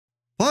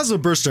Plasma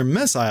Burster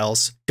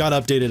missiles got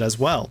updated as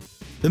well.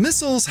 The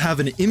missiles have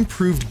an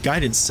improved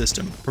guidance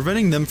system,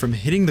 preventing them from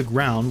hitting the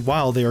ground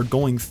while they are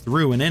going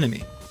through an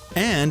enemy.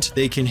 And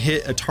they can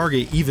hit a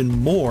target even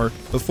more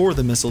before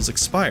the missiles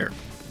expire,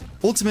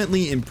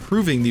 ultimately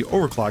improving the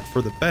overclock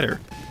for the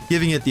better,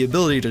 giving it the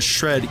ability to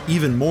shred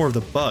even more of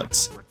the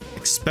bugs,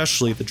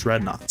 especially the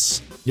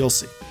dreadnoughts. You'll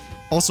see.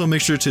 Also,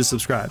 make sure to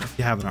subscribe if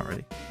you haven't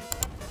already.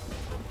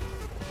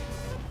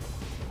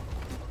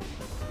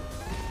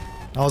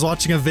 I was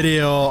watching a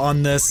video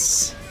on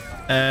this,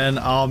 and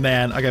oh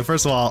man, okay,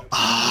 first of all,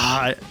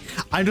 I'm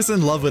just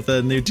in love with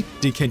the new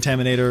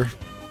Decontaminator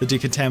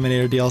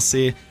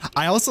DLC.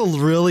 I also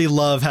really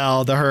love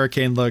how the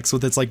Hurricane looks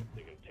with its like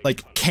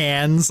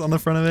cans on the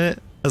front of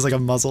it as like a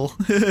muzzle.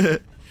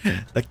 The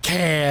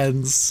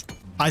cans.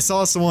 I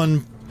saw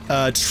someone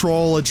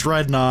troll a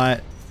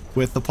dreadnought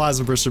with the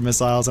Plasma Burster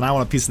missiles, and I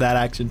want a piece of that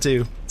action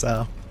too.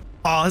 So,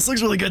 oh, this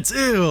looks really good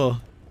too.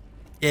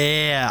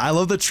 Yeah, I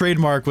love the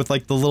trademark with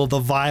like the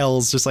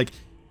vials just like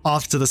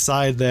off to the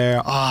side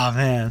there. Oh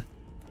man,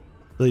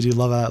 really do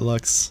love how that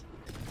looks.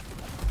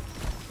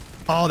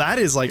 Oh, that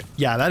is like,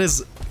 yeah, that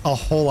is a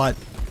whole lot.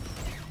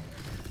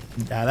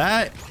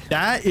 Yeah,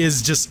 that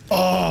is just,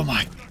 oh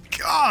my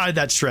god,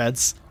 that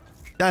shreds.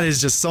 That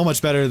is just so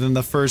much better than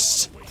the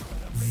first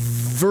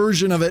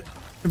version of it.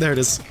 There it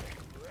is.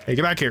 Hey,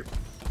 get back here.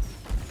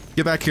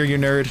 Get back here, you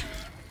nerd.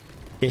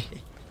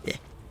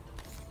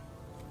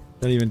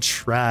 Don't even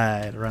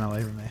try to run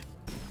away from me.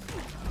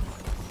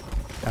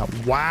 Yeah,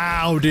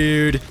 wow,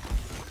 dude.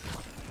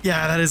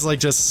 Yeah, that is like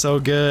just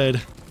so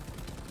good.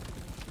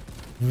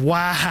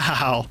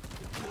 Wow.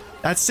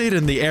 That stayed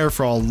in the air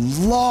for a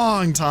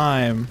long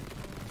time.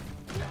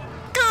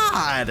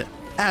 God,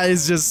 that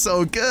is just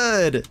so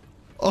good.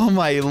 Oh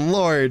my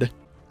lord.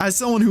 As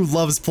someone who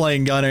loves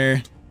playing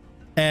Gunner,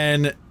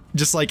 and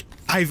just like,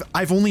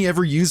 I've only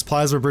ever used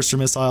Plasma Burster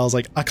missiles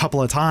like a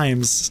couple of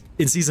times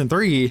in Season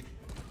 3.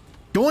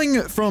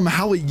 Going from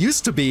how it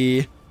used to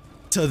be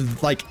to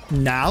like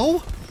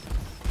now,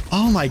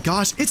 oh my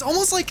gosh, it's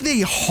almost like they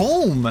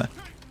home.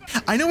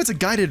 I know it's a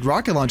guided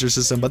rocket launcher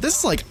system, but this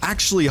is like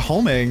actually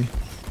homing.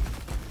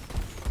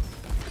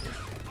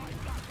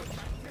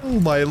 Oh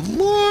my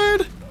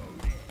lord.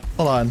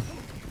 Hold on.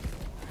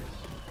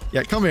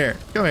 Yeah, come here.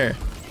 Come here.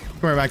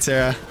 Come here,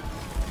 Maxera.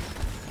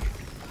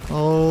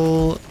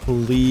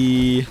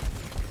 Holy.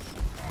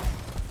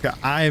 God,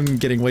 I'm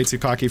getting way too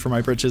cocky for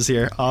my britches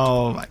here.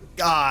 Oh my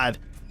god.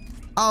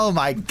 Oh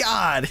my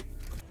god.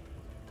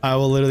 I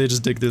will literally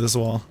just dig through this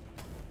wall.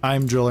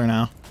 I'm driller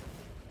now.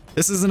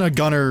 This isn't a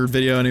gunner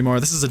video anymore.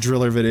 This is a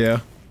driller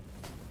video.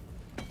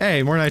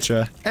 Hey, more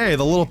nitra. Hey,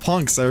 the little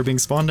punks that are being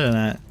spawned in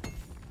at.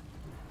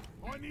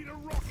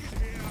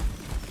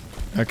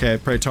 Okay,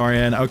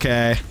 Praetorian.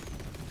 Okay.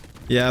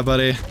 Yeah,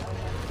 buddy.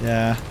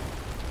 Yeah.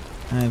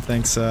 I didn't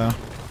think so.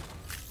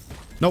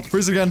 Nope,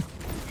 freeze again.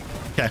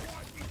 Okay.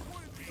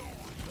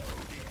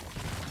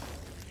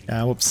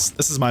 Yeah, whoops.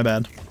 This is my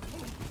bad.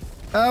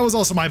 That was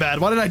also my bad.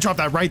 Why did I drop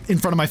that right in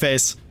front of my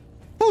face?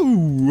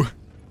 Ooh.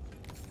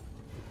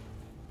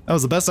 That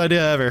was the best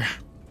idea ever.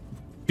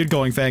 Good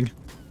going, Fang.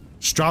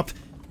 Just drop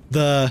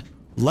the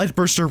light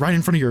burster right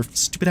in front of your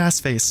stupid ass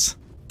face.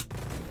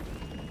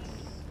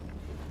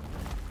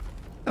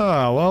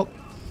 Oh, well.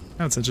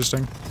 That's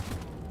interesting.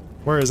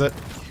 Where is it?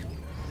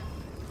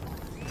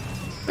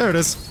 There it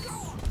is.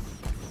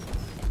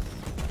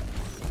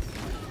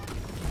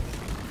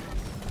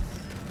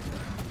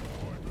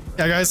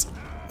 Yeah, guys.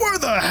 Where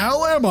the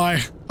hell am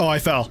I? Oh, I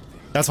fell.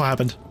 That's what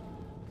happened.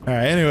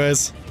 Alright,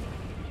 anyways.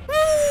 Woo,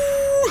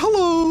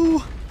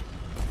 hello!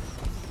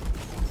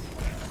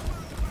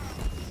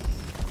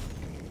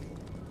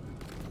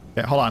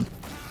 Okay, hold on.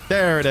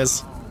 There it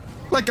is.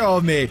 Let go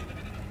of me.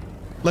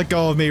 Let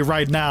go of me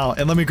right now,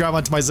 and let me grab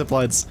onto my zip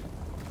lines.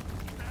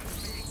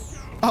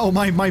 Oh,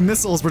 my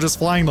missiles were just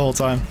flying the whole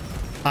time.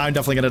 I'm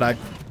definitely gonna die.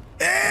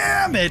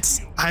 Damn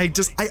it! I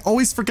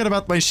always forget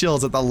about my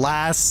shields at the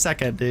last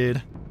second,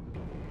 dude.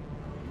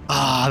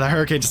 Ah, the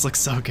Hurricane just looks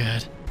so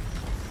good.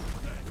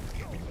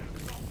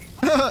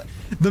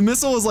 The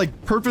missile was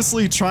like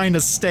purposely trying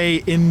to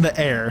stay in the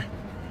air.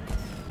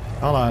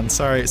 Hold on,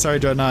 sorry,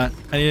 Dreadnought.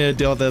 I need to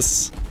deal with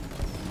this.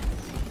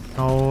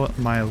 Oh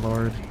my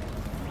lord.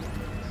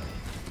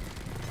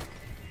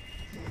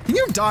 Can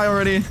you die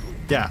already?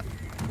 Yeah.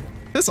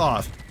 Piss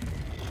off.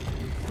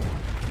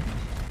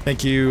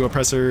 Thank you,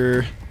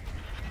 Oppressor.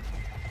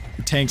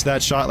 You tanked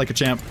that shot like a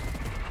champ.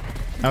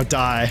 Now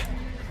die.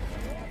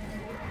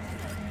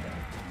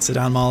 Sit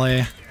down,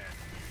 Molly.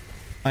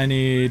 I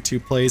need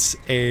to place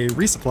a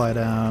resupply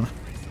down.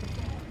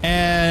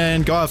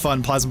 And go have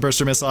fun, Plasma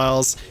Burster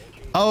missiles.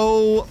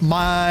 Oh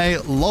my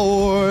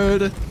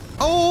lord.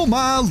 Oh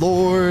my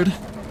lord.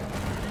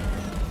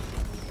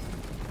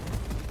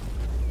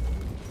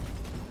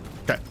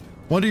 Okay.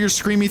 Want to do your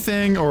screamy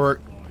thing, or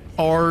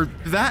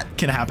that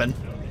can happen.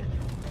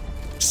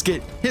 Just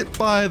get hit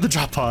by the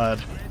drop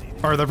pod.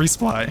 Or the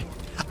resupply.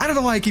 I don't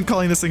know why I keep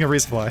calling this thing a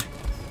resupply.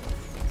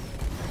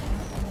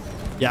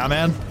 Yeah,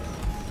 man.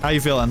 How you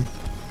feeling?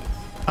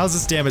 How's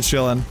this damage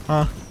feeling,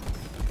 huh?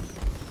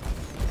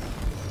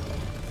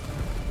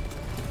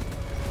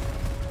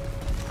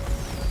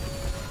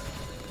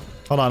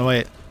 Hold on,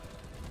 wait.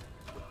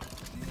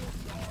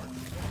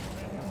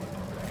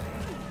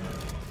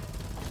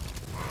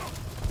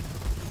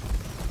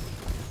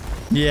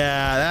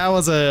 Yeah, that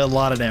was a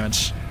lot of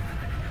damage.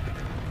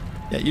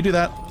 Yeah, you do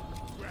that.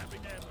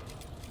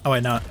 Oh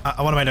wait, no. What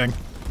am I doing?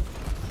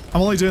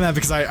 I'm only doing that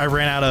because I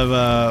ran out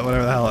of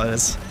whatever the hell it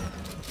is.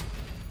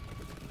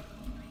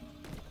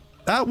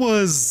 That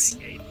was...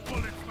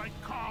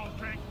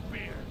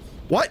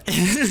 What?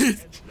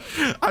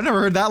 I've never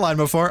heard that line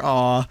before.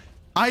 Aw.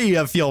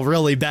 I feel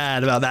really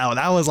bad about that one.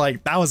 That was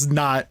like, that was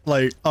not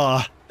like,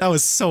 that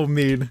was so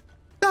mean.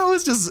 That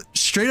was just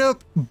straight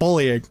up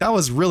bullying. That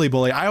was really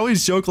bullying. I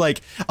always joke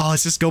like, oh,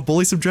 let's just go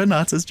bully some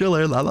dreadnoughts as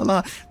Driller, la la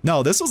la.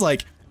 No, this was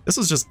like,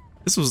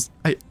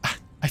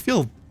 I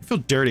feel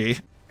dirty.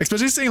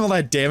 Especially seeing all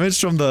that damage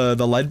from the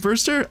lead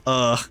burster.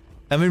 That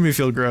made me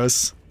feel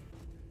gross.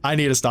 I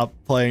need to stop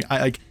playing.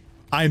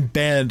 I'm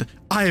banned.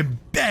 I am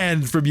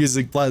banned from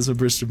using plasma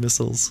burster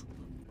missiles.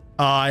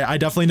 I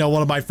definitely know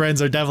one of my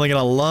friends are definitely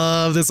gonna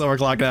love this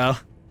overclock now.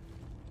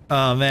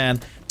 Oh man.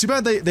 Too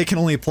bad they can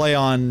only play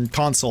on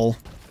console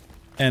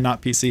and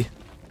not PC.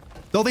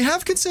 Though they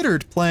have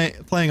considered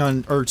playing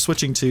on or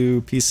switching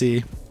to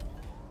PC.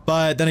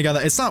 But then again,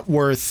 it's not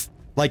worth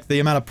like the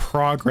amount of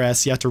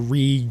progress you have to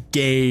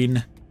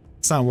regain.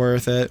 It's not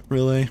worth it,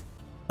 really.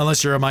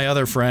 Unless you're my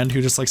other friend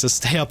who just likes to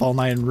stay up all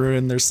night and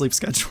ruin their sleep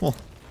schedule.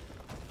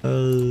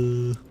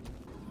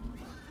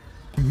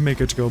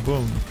 Make it go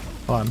boom.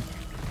 Hold on.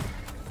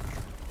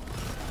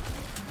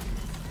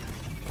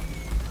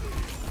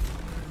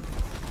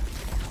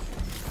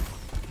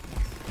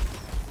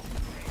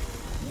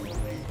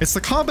 It's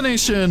the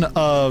combination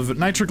of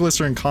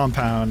nitroglycerin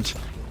compound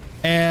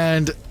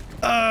and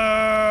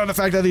the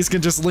fact that these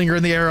can just linger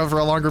in the air over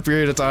a longer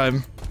period of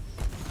time.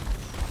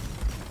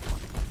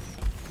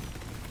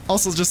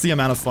 Also, just the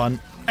amount of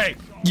fun. Hey,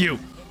 you!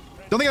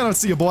 Don't think I don't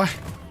see you, boy.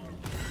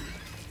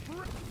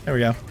 There we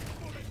go.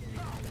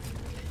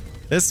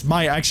 This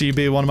might actually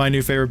be one of my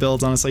new favorite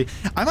builds, honestly.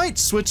 I might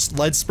switch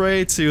lead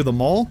spray to the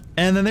mole,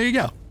 and then there you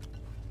go.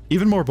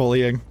 Even more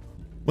bullying.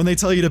 When they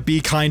tell you to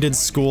be kind in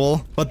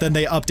school, but then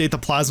they update the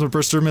plasma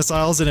burster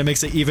missiles and it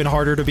makes it even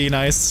harder to be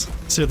nice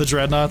to the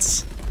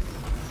dreadnoughts.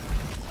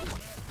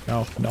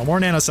 No more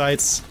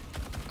nanocytes.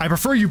 I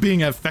prefer you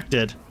being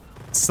affected.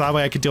 So that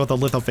way I could deal with the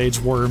lithophage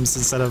worms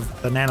instead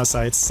of the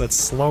nanocytes that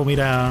slow me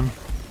down.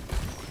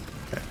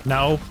 Okay,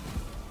 no.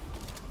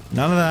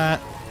 None of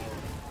that.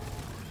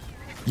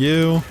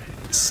 You.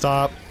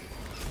 Stop.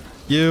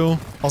 You.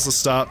 Also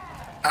stop.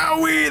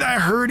 Owie,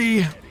 that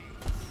hurty.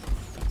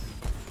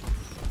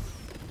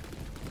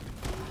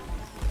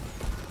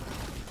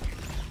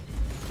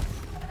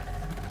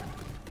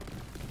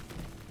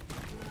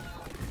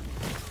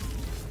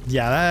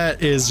 Yeah,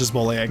 that is just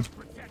bullying.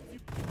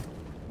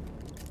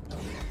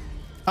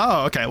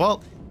 Oh, okay.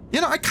 Well,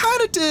 you know, I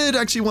kind of did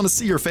actually want to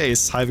see your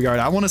face, Hive Guard.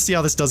 I want to see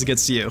how this does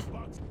against you.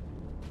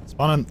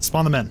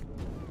 Spawn them in.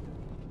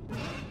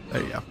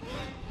 There you go.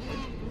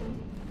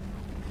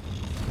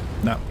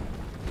 No.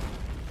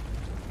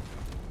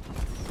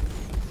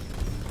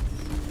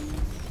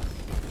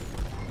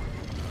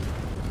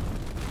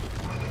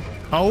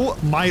 Oh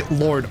my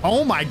lord.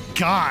 Oh my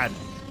god.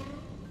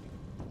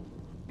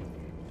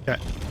 Okay.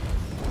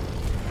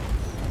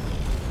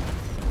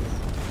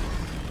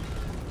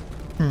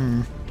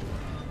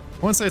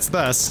 I wouldn't say it's the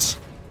best.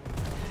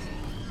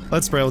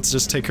 Let's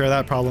just take care of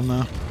that problem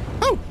though.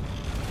 Oh!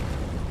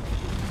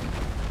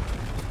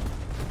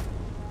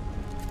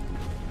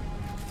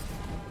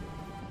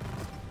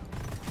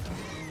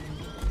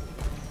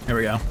 Here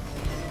we go.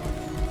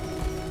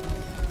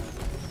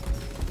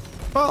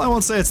 Well, I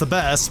won't say it's the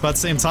best, but at the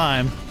same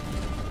time,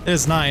 it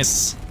is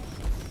nice.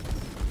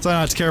 So I don't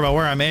have to care about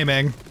where I'm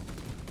aiming.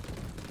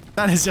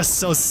 That is just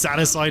so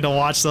satisfying to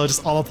watch though,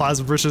 just all the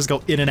plasma bursters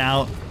go in and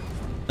out.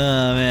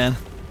 Oh man.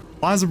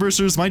 Plasma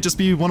bursters might just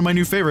be one of my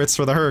new favorites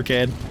for the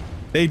Hurricane.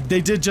 They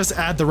did just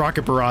add the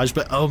rocket barrage,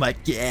 but oh my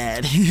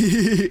god.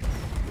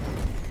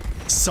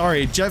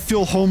 Sorry, jet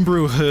fuel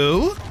homebrew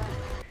who?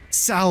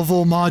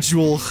 Salvo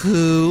module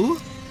who?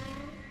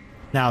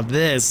 Now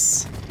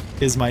this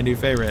is my new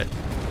favorite.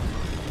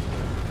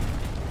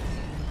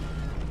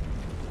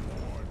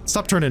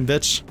 Stop turning,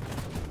 bitch.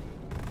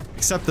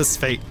 Accept this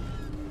fate.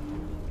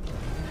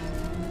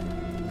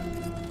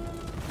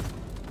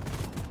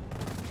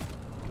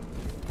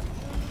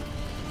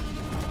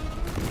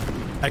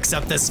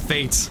 Accept this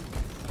fate.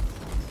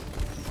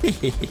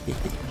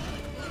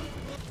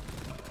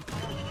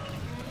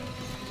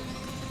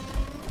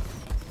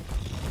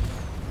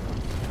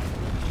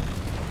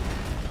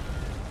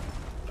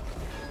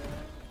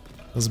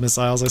 Those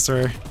missiles, I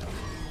swear.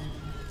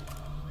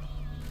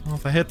 Well,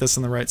 if I hit this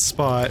in the right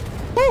spot.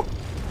 Woo!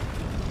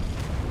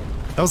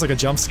 That was like a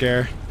jump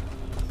scare.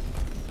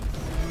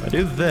 If I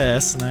do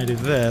this, and then I do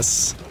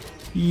this.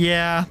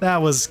 Yeah,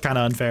 that was kind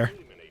of unfair.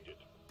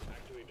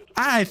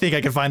 I think I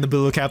can find the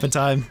Bulu cap in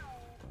time.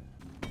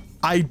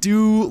 I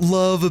do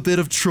love a bit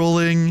of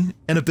trolling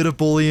and a bit of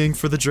bullying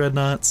for the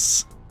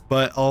dreadnoughts,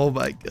 but oh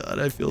my god,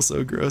 I feel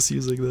so gross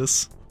using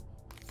this.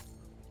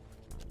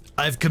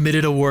 I've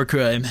committed a war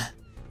crime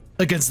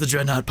against the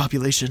Dreadnought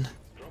population.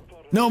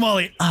 No,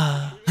 Molly.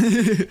 Ah.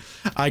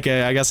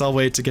 Okay, I guess I'll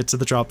wait to get to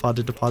the drop pod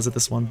to deposit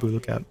this one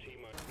Bulu cap.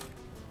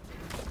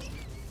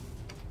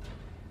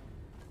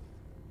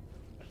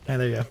 Okay,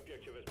 there you go.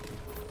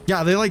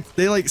 Yeah, they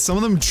like some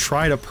of them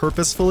try to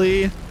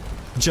purposefully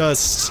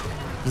just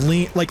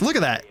lean, like look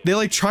at that. They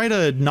like try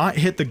to not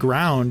hit the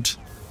ground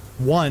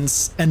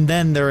once and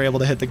then they're able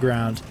to hit the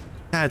ground.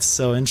 That's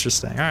so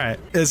interesting. All right.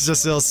 It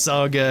just feels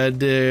so good,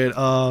 dude.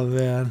 Oh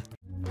man.